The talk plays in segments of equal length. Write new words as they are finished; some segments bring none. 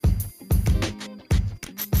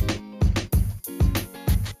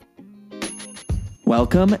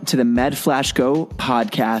Welcome to the MedFlash Go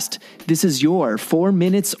podcast. This is your 4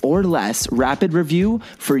 minutes or less rapid review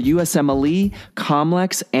for USMLE,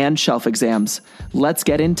 COMLEX, and shelf exams. Let's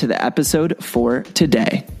get into the episode for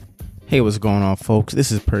today. Hey, what's going on, folks?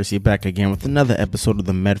 This is Percy back again with another episode of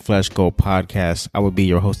the MedFlash Go podcast. I will be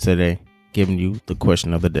your host today, giving you the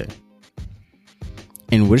question of the day.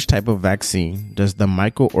 In which type of vaccine does the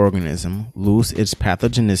microorganism lose its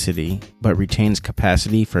pathogenicity but retains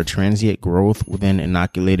capacity for transient growth within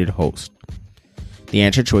inoculated host? The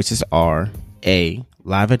answer choices are A.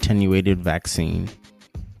 Live attenuated vaccine,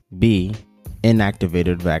 B.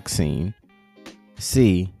 Inactivated vaccine,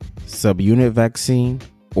 C. Subunit vaccine,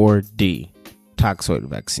 or D. Toxoid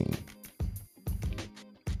vaccine.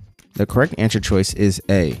 The correct answer choice is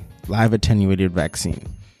A. Live attenuated vaccine.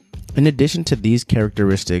 In addition to these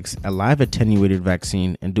characteristics, a live attenuated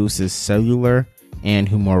vaccine induces cellular and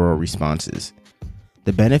humoral responses.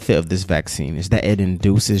 The benefit of this vaccine is that it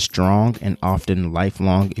induces strong and often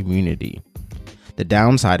lifelong immunity. The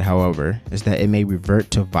downside, however, is that it may revert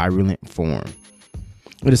to virulent form.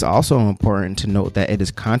 It is also important to note that it is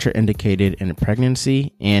contraindicated in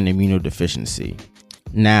pregnancy and immunodeficiency.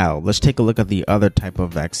 Now, let's take a look at the other type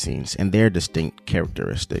of vaccines and their distinct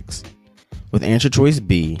characteristics. With answer choice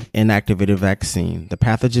B, inactivated vaccine, the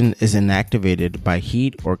pathogen is inactivated by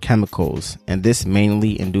heat or chemicals, and this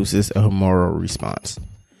mainly induces a humoral response.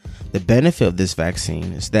 The benefit of this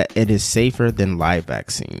vaccine is that it is safer than live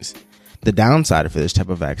vaccines. The downside for this type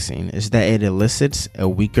of vaccine is that it elicits a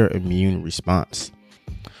weaker immune response.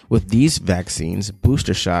 With these vaccines,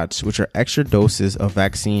 booster shots, which are extra doses of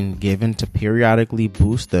vaccine given to periodically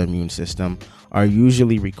boost the immune system, are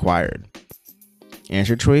usually required.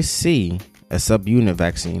 Answer choice C, a subunit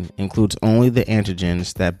vaccine, includes only the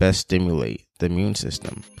antigens that best stimulate the immune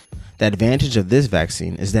system. The advantage of this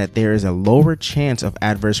vaccine is that there is a lower chance of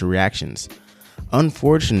adverse reactions.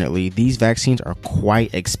 Unfortunately, these vaccines are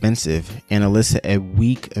quite expensive and elicit a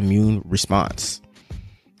weak immune response.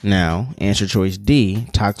 Now, answer choice D,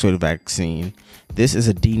 toxoid vaccine. This is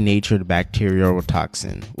a denatured bacterial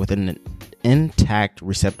toxin with an intact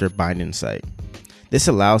receptor binding site. This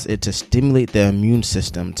allows it to stimulate the immune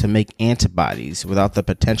system to make antibodies without the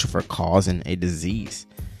potential for causing a disease.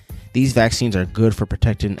 These vaccines are good for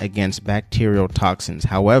protecting against bacterial toxins.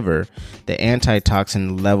 However, the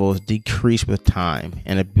antitoxin levels decrease with time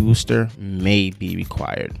and a booster may be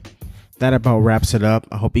required. That about wraps it up.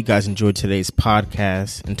 I hope you guys enjoyed today's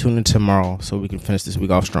podcast and tune in tomorrow so we can finish this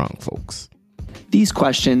week off strong, folks. These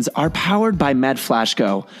questions are powered by MedFlash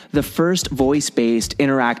Go, the first voice-based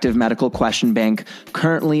interactive medical question bank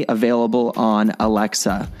currently available on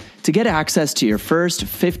Alexa. To get access to your first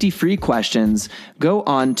 50 free questions, go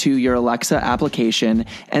on to your Alexa application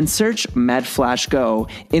and search MedFlash Go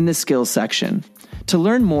in the skills section. To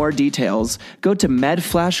learn more details, go to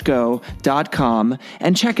medflashgo.com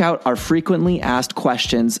and check out our frequently asked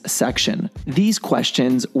questions section. These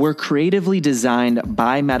questions were creatively designed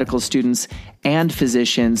by medical students and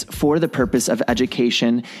physicians for the purpose of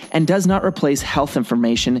education and does not replace health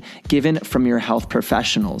information given from your health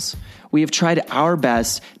professionals. We have tried our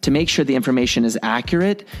best to make sure the information is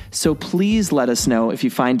accurate, so please let us know if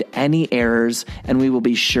you find any errors and we will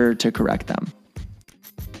be sure to correct them.